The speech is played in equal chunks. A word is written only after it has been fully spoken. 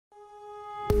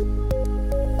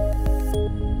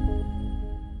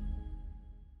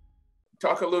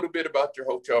talk a little bit about your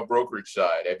hotel brokerage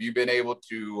side. Have you been able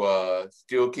to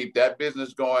still keep that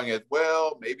business going as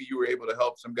well? Maybe you were able to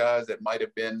help some guys that might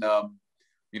have been,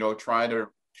 trying to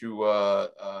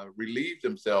relieve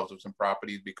themselves of some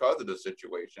properties because of the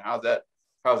situation. How's that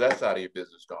side of your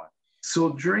business going?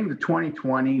 So during the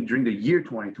year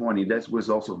 2020, that was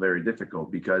also very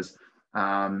difficult because,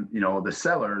 the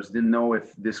sellers didn't know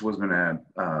if this was going to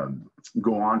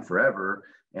go on forever.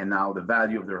 And now the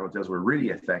value of their hotels were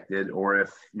really affected, or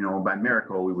if, by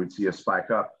miracle, we would see a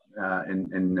spike up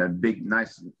in a big,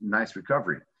 nice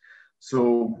recovery.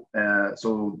 So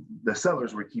the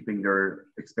sellers were keeping their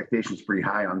expectations pretty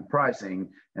high on pricing,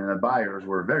 and the buyers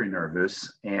were very nervous.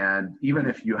 And even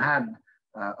if you had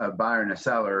a buyer and a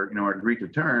seller, agree to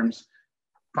terms,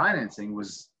 financing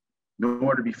was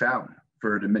nowhere to be found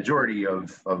for the majority of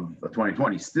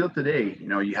 2020. Still today,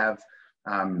 you have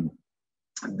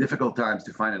difficult times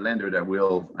to find a lender that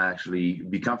will actually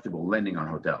be comfortable lending on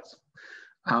hotels.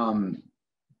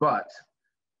 But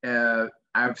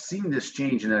I've seen this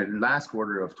change in the last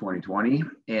quarter of 2020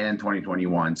 and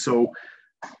 2021. So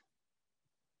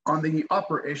on the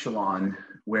upper echelon,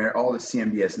 where all the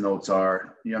CMBS notes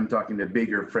are, I'm talking the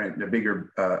bigger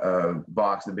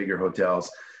box, the bigger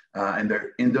hotels, and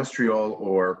the industrial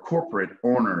or corporate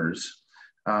owners,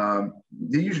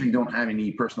 they usually don't have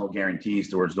any personal guarantees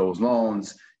towards those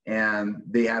loans, and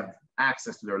they have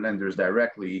access to their lenders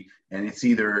directly. And it's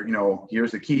either,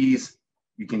 here's the keys,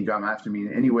 you can come after me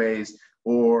anyways,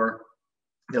 or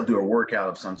they'll do a workout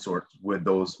of some sort with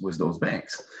those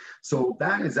banks. So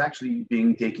that is actually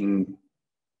being taken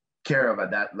care of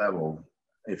at that level,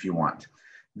 if you want.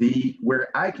 Where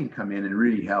I can come in and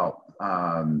really help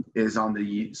is on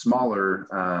the smaller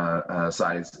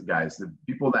size guys, the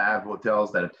people that have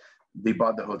hotels that they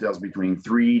bought the hotels between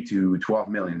 3 to 12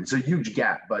 million. It's a huge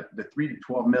gap, but the $3 to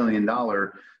 $12 million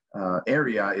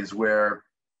area is where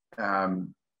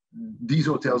these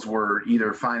hotels were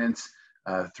either financed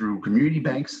through community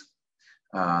banks.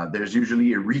 There's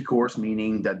usually a recourse,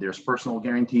 meaning that there's personal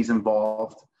guarantees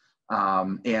involved,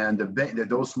 and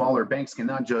those smaller banks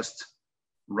cannot just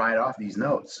write off these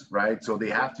notes, right? So they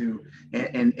have to,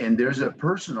 and there's a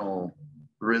personal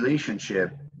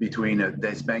relationship between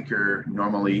this banker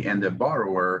normally and the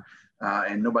borrower,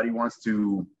 and nobody wants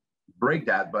to break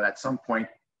that. But at some point,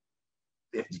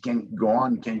 if you can go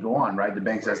on, right? The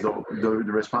banks has the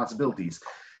responsibilities,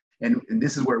 and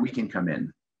this is where we can come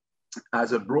in.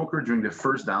 As a broker during the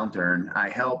first downturn, I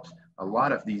helped a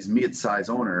lot of these mid-size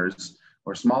owners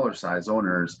or smaller size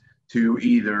owners to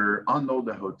either unload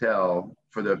the hotel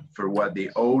for what they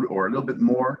owed or a little bit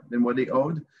more than what they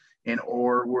owed,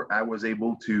 I was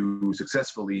able to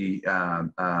successfully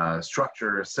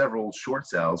structure several short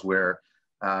sales where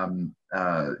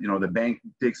the bank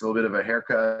takes a little bit of a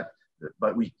haircut,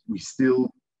 but we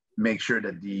still make sure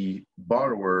that the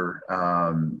borrower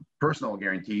personal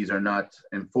guarantees are not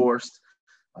enforced.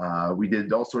 We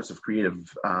did all sorts of creative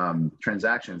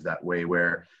transactions that way,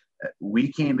 where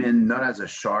we came in not as a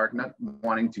shark, not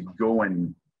wanting to go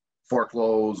and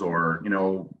foreclose or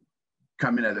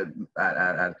come in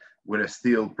with a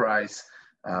steal price.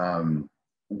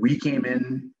 We came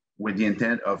in with the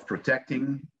intent of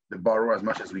protecting the borrower as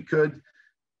much as we could,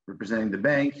 representing the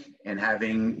bank, and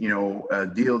having a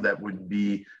deal that would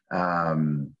be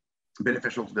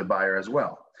beneficial to the buyer as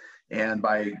well. And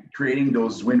by creating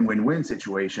those win-win-win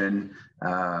situation,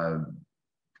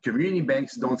 community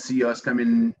banks don't see us come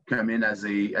in as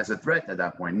a threat at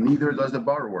that point. Neither does the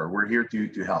borrower. We're here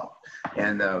to help.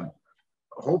 And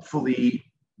hopefully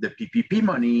the PPP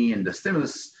money and the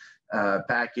stimulus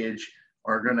package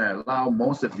are going to allow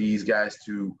most of these guys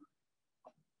to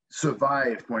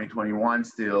survive 2021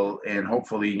 still, and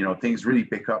hopefully things really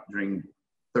pick up during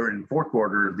third and fourth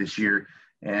quarter this year,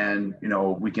 and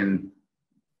we can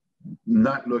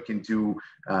not look into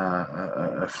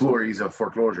flurries of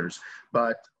foreclosures.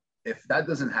 But if that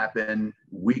doesn't happen,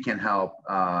 we can help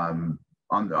on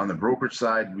the brokerage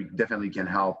side. We definitely can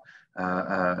help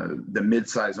the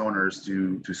mid-size owners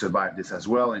to survive this as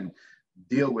well and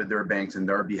deal with their banks on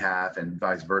their behalf, and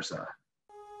vice versa.